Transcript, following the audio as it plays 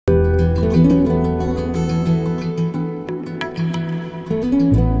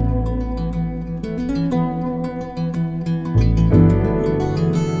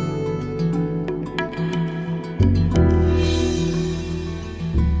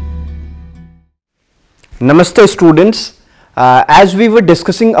Namaste students. As we were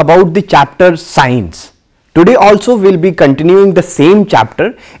discussing about the chapter science, today also we will be continuing the same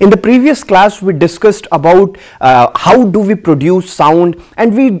chapter. In the previous class we discussed about how do we produce sound,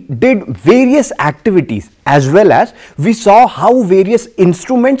 and we did various activities as well as we saw how various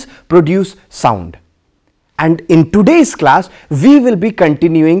instruments produce sound. And in today's class we will be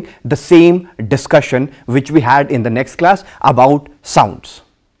continuing the same discussion which we had in the next class about sounds.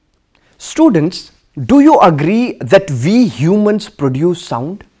 Students, do you agree that we humans produce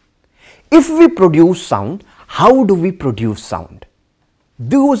sound? If we produce sound, how do we produce sound?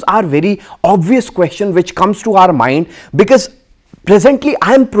 Those are very obvious questions which comes to our mind, because presently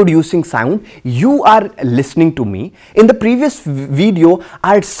I am producing sound, you are listening to me. In the previous video,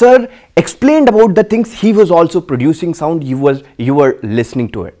 our sir explained about the things, he was also producing sound, you were listening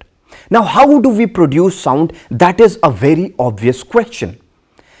to it. Now how do we produce sound? That is a very obvious question.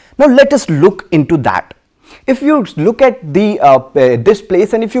 Now let us look into that. If you look at this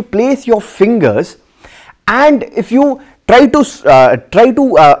place, and if you place your fingers and if you try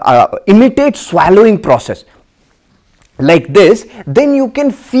to imitate swallowing process like this, then you can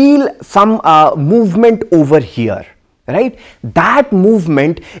feel some movement over here, right? That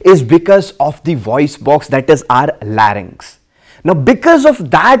movement is because of the voice box, that is our larynx. Now because of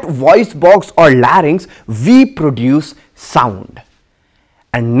that voice box or larynx, we produce sound.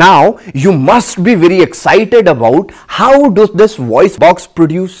 And now you must be very excited about how does this voice box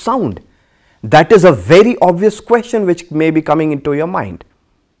produce sound. That is a very obvious question which may be coming into your mind.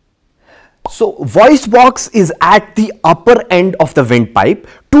 So voice box is at the upper end of the windpipe.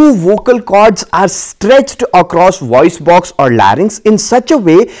 Two vocal cords are stretched across voice box or larynx in such a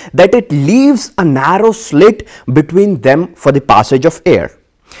way that it leaves a narrow slit between them for the passage of air.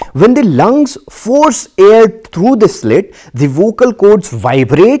 When the lungs force air through the slit, the vocal cords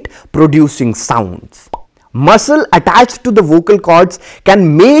vibrate, producing sounds. Muscle attached to the vocal cords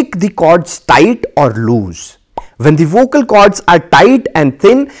can make the cords tight or loose. When the vocal cords are tight and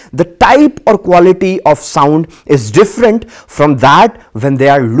thin, the type or quality of sound is different from that when they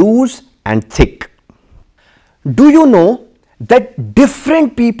are loose and thick. Do you know that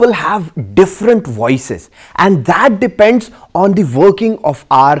different people have different voices, and that depends on the working of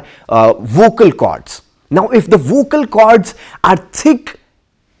our vocal cords. Now if the vocal cords are thick,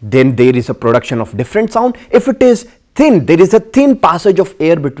 then there is a production of different sound. If it is thin, there is a thin passage of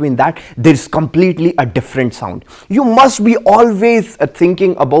air between that, there is completely a different sound. You must be always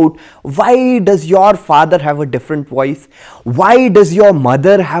thinking about, why does your father have a different voice? Why does your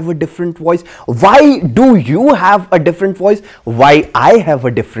mother have a different voice? Why do you have a different voice? Why I have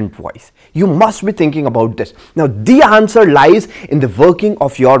a different voice? You must be thinking about this. Now the answer lies in the working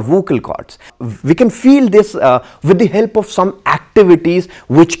of your vocal cords. We can feel this with the help of some activities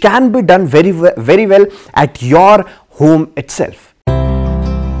which can be done very well at your home itself.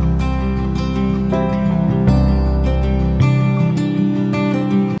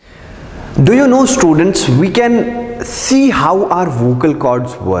 Do you know, students, we can see how our vocal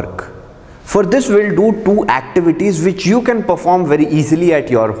cords work. For this we will do two activities which you can perform very easily at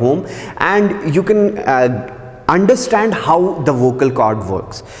your home, and you can understand how the vocal cord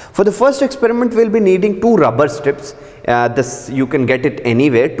works. For the first experiment we will be needing two rubber strips. This you can get it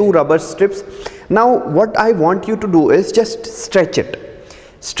anywhere, two rubber strips. Now what I want you to do is just stretch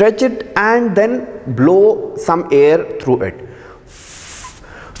it and then blow some air through it.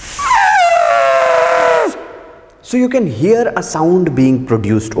 So you can hear a sound being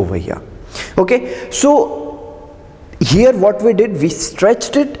produced over here. Okay, so here what we did, we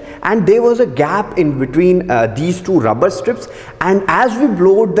stretched it and there was a gap in between these two rubber strips, and as we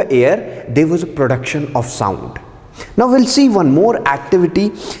blowed the air, there was a production of sound. Now we'll see one more activity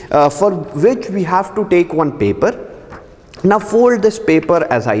for which we have to take one paper. Now fold this paper,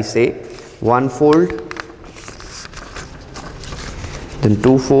 as I say, one fold, then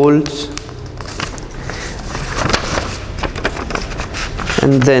two folds,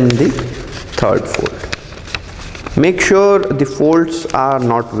 and then the third fold. Make sure the folds are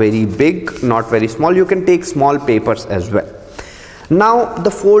not very big, not very small. You can take small papers as well. Now the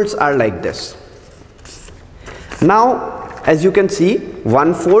folds are like this. Now as you can see,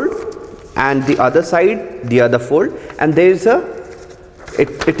 one fold and the other side, the other fold, and there is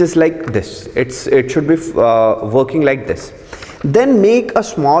it is like this. It should be working like this. Then make a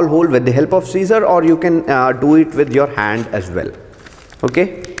small hole with the help of scissor, or you can do it with your hand as well.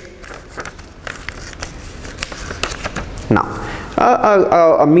 Okay. Now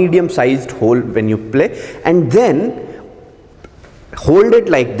a medium sized hole when you play, and then hold it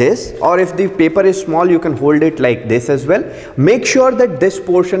like this, or if the paper is small you can hold it like this as well. Make sure that this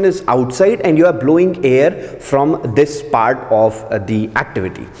portion is outside and you are blowing air from this part of the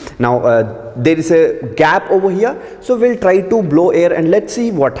activity. Now there is a gap over here, so we'll try to blow air and let's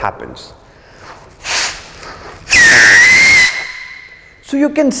see what happens. So you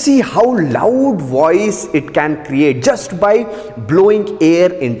can see how loud voice it can create just by blowing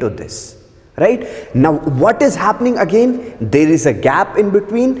air into this. Right? Now what is happening again? There is a gap in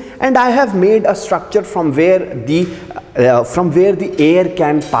between and I have made a structure from where the air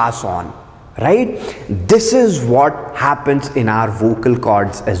can pass on. Right? This is what happens in our vocal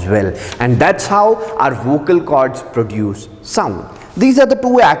cords as well, and that's how our vocal cords produce sound. These are the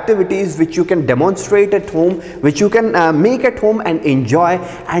two activities which you can demonstrate at home, which you can make at home and enjoy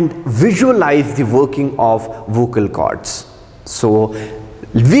and visualize the working of vocal cords. So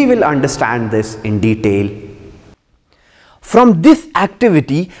we will understand this in detail. From this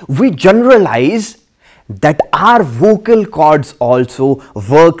activity, we generalize that our vocal cords also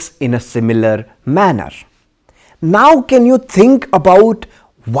works in a similar manner. Now can you think about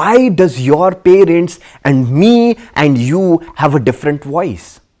why does your parents and me and you have a different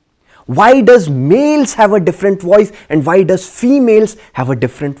voice? Why does males have a different voice and why does females have a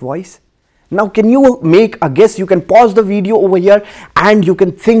different voice? Now can you make a guess? You can pause the video over here and you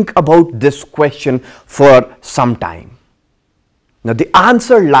can think about this question for some time. Now the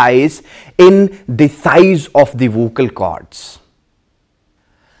answer lies in the size of the vocal cords.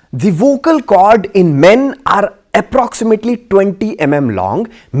 The vocal cord in men are approximately 20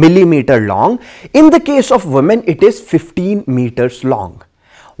 millimeter long. In the case of women, it is 15 meters long.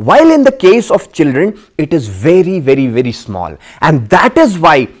 While in the case of children, it is very small, and that is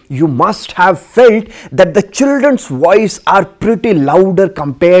why you must have felt that the children's voice are pretty louder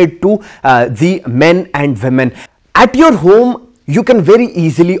compared to the men and women. At your home, you can very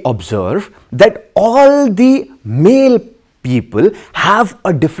easily observe that all the male people have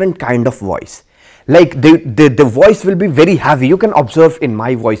a different kind of voice. Like the voice will be very heavy. You can observe in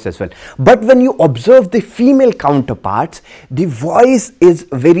my voice as well. But when you observe the female counterparts, the voice is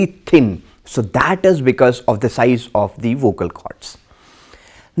very thin. So that is because of the size of the vocal cords.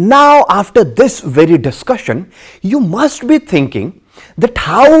 Now after this very discussion, you must be thinking that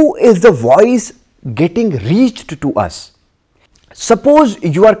how is the voice getting reached to us? Suppose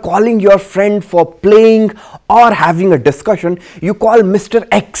you are calling your friend for playing or having a discussion. You call Mr.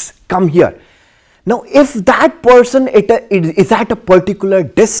 X, come here. Now if that person is at a particular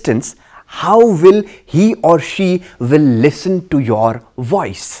distance, how will he or she will listen to your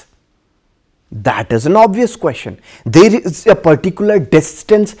voice? That is an obvious question. There is a particular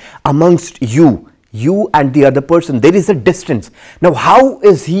distance amongst you and the other person. There is a distance. Now how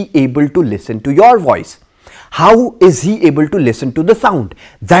is he able to listen to your voice? How is he able to listen to the sound?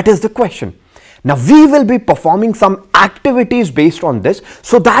 That is the question. Now we will be performing some activities based on this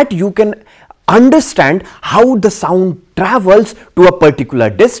so that you can understand how the sound travels to a particular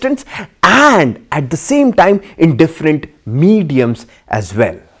distance and at the same time in different mediums as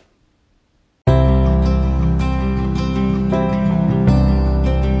well.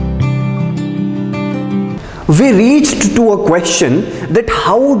 We reached to a question that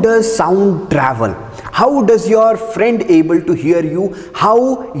how does sound travel? How does your friend able to hear you?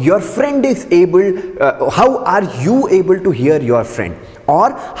 How your friend is able, how are you able to hear your friend?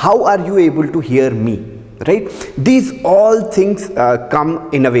 Or how are you able to hear me? Right? These all things come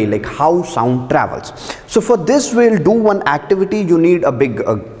in a way like how sound travels. So for this we'll do one activity. You need a big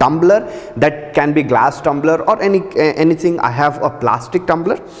tumbler, that can be glass tumbler or anything. I have a plastic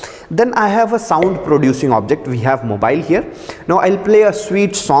tumbler. Then I have a sound producing object. We have mobile here. Now I'll play a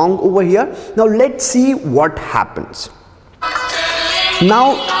sweet song over here. Now let's see what happens.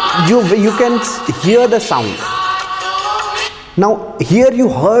 Now you can hear the sound. Now here you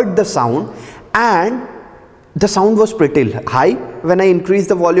heard the sound and the sound was pretty high. When I increase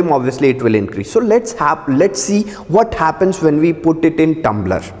the volume, obviously it will increase. So let's see what happens when we put it in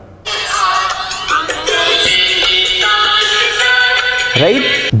tumbler.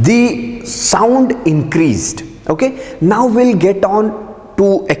 Right? The sound increased. Okay. Now we'll get on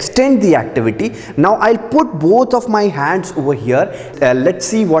to extend the activity. Now I'll put both of my hands over here. Let's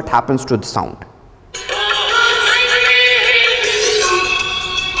see what happens to the sound.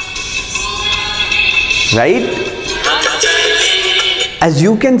 Right? As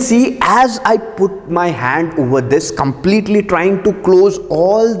you can see, as I put my hand over this, completely trying to close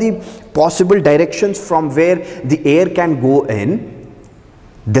all the possible directions from where the air can go in,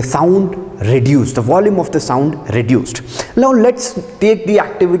 the sound reduced, the volume of the sound reduced. Now let's take the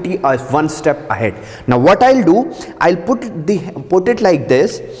activity as one step ahead. Now what I'll do, I'll put it like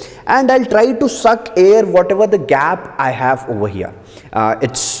this, and I'll try to suck air whatever the gap I have over here.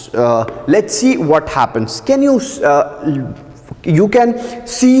 Let's see what happens. You can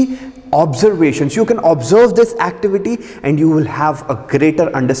see observations, you can observe this activity and you will have a greater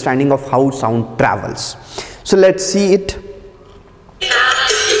understanding of how sound travels. So let's see it.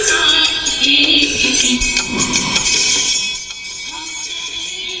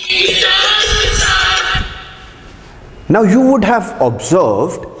 Now you would have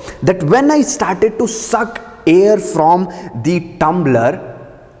observed that when I started to suck air from the tumbler,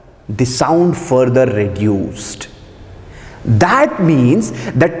 the sound further reduced. That means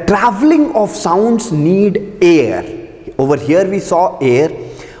that traveling of sounds need air. Over here we saw air,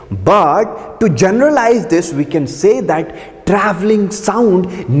 but to generalize this we can say that traveling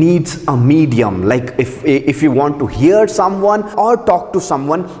sound needs a medium. Like if you want to hear someone or talk to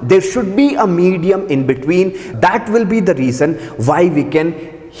someone, there should be a medium in between. That will be the reason why we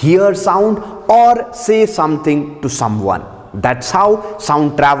can hear sound or say something to someone. That's how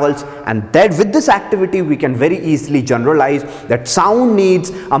sound travels, and that with this activity we can very easily generalize that sound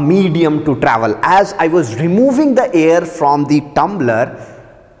needs a medium to travel. As I was removing the air from the tumbler,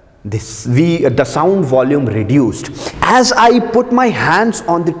 the sound volume reduced. As I put my hands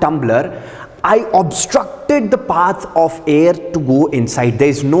on the tumbler, I obstructed the path of air to go inside. There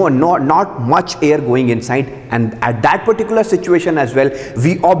is not much air going inside, and at that particular situation as well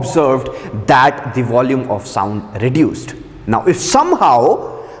we observed that the volume of sound reduced. Now if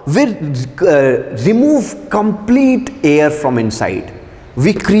somehow we remove complete air from inside,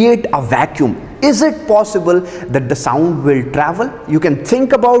 we create a vacuum, is it possible that the sound will travel? You can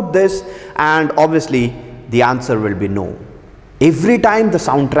think about this, and obviously the answer will be no. Every time the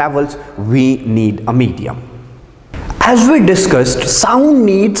sound travels, we need a medium. As we discussed, sound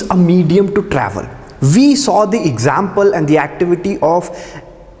needs a medium to travel. We saw the example and the activity of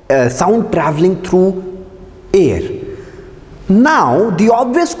sound traveling through air. Now the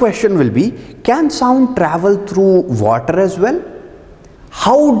obvious question will be, can sound travel through water as well?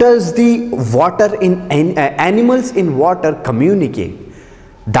 How does the water animals in water communicate?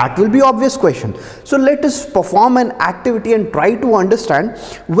 That will be obvious question. So let us perform an activity and try to understand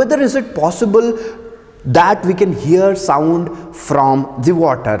whether is it possible that we can hear sound from the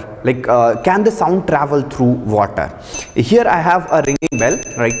water. Like can the sound travel through water? Here I have a ringing bell,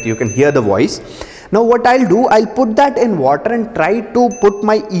 right? You can hear the voice. Now what I'll do, I'll put that in water and try to put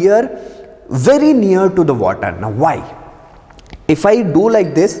my ear very near to the water. Now why? If I do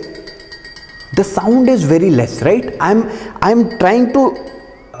like this, the sound is very less, right? I'm trying to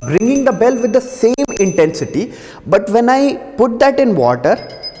ringing the bell with the same intensity, but when I put that in water,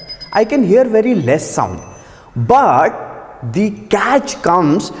 I can hear very less sound. But the catch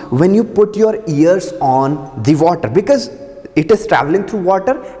comes when you put your ears on the water, because it is traveling through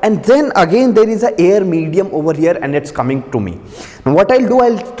water, and then again there is an air medium over here and it's coming to me. Now what I'll do,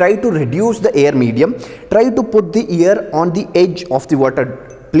 I'll try to reduce the air medium, try to put the ear on the edge of the water.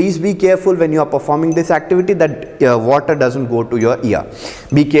 Please be careful when you are performing this activity that water doesn't go to your ear.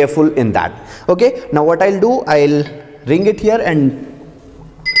 Be careful in that. Okay, now what I'll do, I'll ring it here, and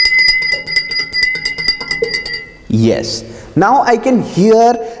yes, now I can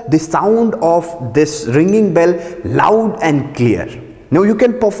hear the sound of this ringing bell loud and clear. Now you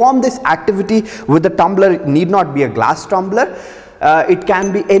can perform this activity with a tumbler. It need not be a glass tumbler. It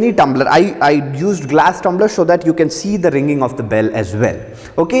can be any tumbler. I used glass tumbler so that you can see the ringing of the bell as well.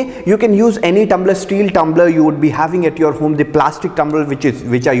 Okay, you can use any tumbler, steel tumbler you would be having at your home, the plastic tumbler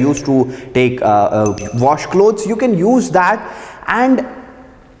which are used to take wash clothes. You can use that, and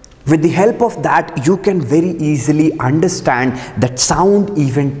with the help of that you can very easily understand that sound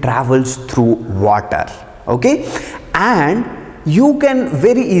even travels through water. Okay, and you can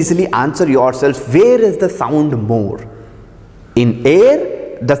very easily answer yourself, where is the sound more? In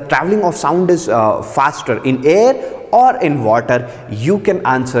air, the traveling of sound is faster. In air or in water, you can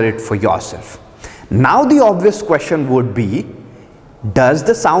answer it for yourself. Now the obvious question would be, does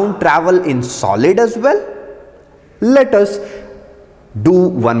the sound travel in solid as well? Let us do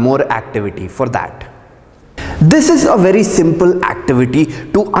one more activity for that. This is a very simple activity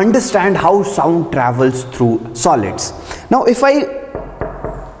to understand how sound travels through solids. Now if I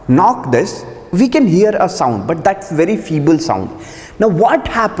knock this, we can hear a sound, but that's very feeble sound. Now what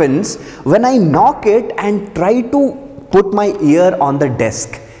happens when I knock it and try to put my ear on the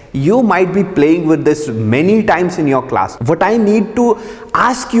desk? You might be playing with this many times in your class. What I need to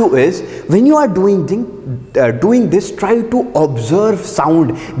ask you is, when you are doing this, try to observe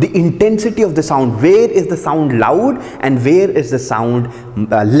sound, the intensity of the sound. Where is the sound loud and where is the sound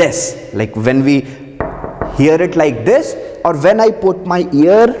less? Like when we hear it like this, or when I put my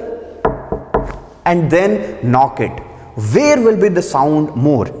ear and then knock it, where will be the sound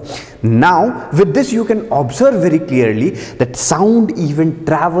more? Now with this you can observe very clearly that sound even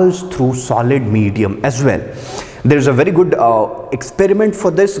travels through solid medium as well. There is a very good experiment for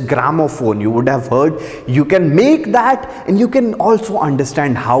this, gramophone. You would have heard. You can make that and you can also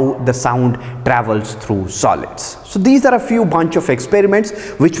understand how the sound travels through solids. So these are a few bunch of experiments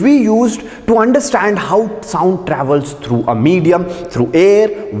which we used to understand how sound travels through a medium, through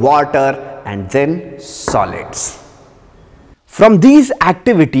air, water and then solids. From these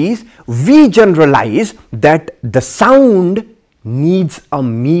activities, we generalize that the sound needs a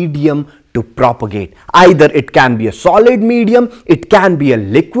medium to propagate. Either it can be a solid medium, it can be a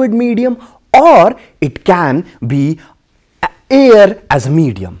liquid medium, or it can be air as a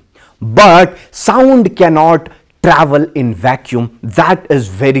medium. But sound cannot travel in vacuum. That is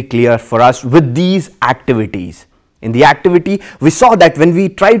very clear for us with these activities. In the activity, we saw that when we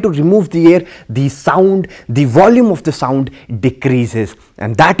try to remove the air, the sound, the volume of the sound decreases.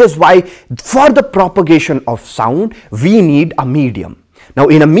 And that is why for the propagation of sound, we need a medium. Now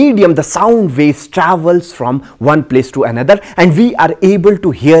in a medium, the sound waves travels from one place to another and we are able to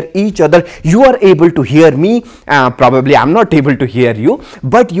hear each other. You are able to hear me, probably I am not able to hear you,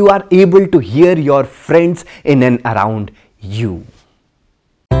 but you are able to hear your friends in and around you.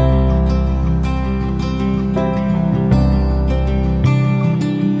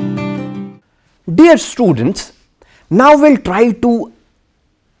 Dear students, now we'll try to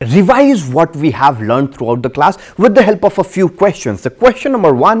revise what we have learned throughout the class with the help of a few questions. The question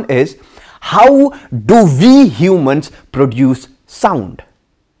number 1 is, how do we humans produce sound?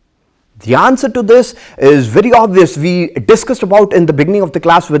 The answer to this is very obvious. We discussed about in the beginning of the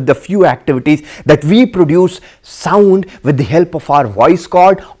class with the few activities that we produce sound with the help of our voice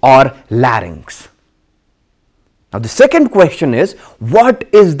cord or larynx. Now the second question is, what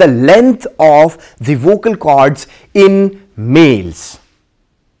is the length of the vocal cords in males?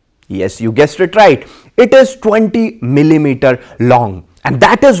 Yes, you guessed it right. It is 20 millimeter long, and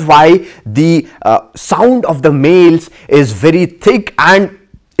that is why the sound of the males is very thick and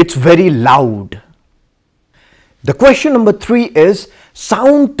it's very loud. The question number 3 is,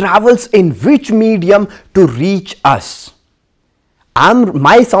 sound travels in which medium to reach us?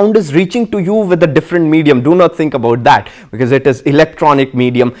 My sound is reaching to you with a different medium. Do not think about that, because it is electronic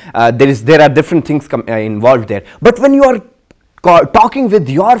medium. There are different things involved there. But when you are talking with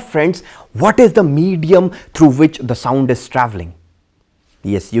your friends, what is the medium through which the sound is traveling?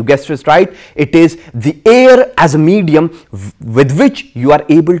 Yes, you guessed it right. It is the air as a medium with which you are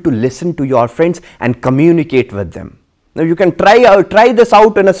able to listen to your friends and communicate with them. Now you can try this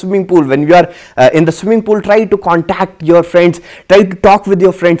out in a swimming pool. When you are in the swimming pool, try to contact your friends, try to talk with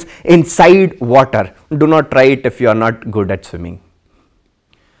your friends inside water. Do not try it if you are not good at swimming.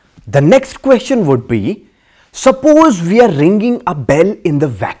 The next question would be, suppose we are ringing a bell in the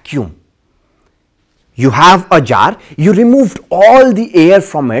vacuum. You have a jar, you removed all the air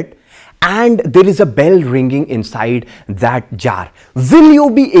from it and there is a bell ringing inside that jar. Will you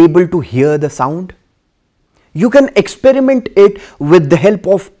be able to hear the sound? You can experiment it with the help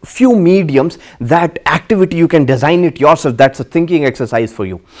of few mediums. That activity you can design it yourself. That's a thinking exercise for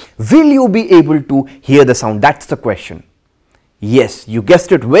you. Will you be able to hear the sound? That's the question. Yes, you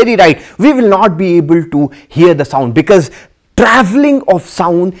guessed it very right. We will not be able to hear the sound because traveling of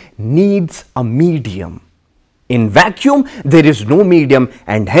sound needs a medium. In vacuum, there is no medium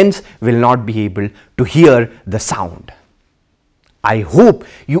and hence will not be able to hear the sound. I hope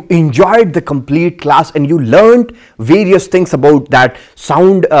you enjoyed the complete class and you learned various things about that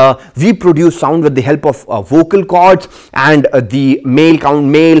sound. We produce sound with the help of vocal cords and the male count,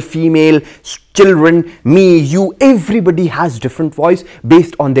 male, female, children, me, you, everybody has different voice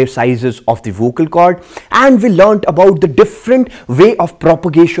based on their sizes of the vocal cord. And we learned about the different way of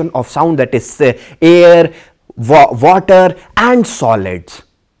propagation of sound, that is air, water and solids.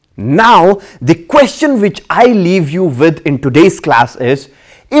 Now, the question which I leave you with in today's class is,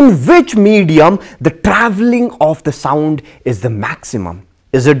 in which medium the traveling of the sound is the maximum?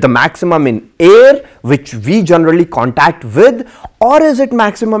 Is it the maximum in air, which we generally contact with, or is it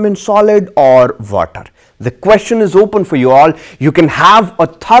maximum in solid or water? The question is open for you all. You can have a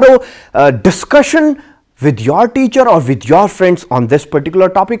thorough discussion with your teacher or with your friends on this particular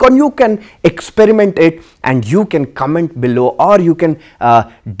topic, or you can experiment it and you can comment below, or you can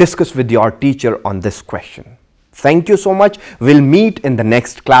discuss with your teacher on this question. Thank you so much. We'll meet in the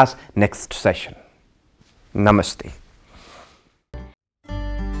next class, next session. Namaste.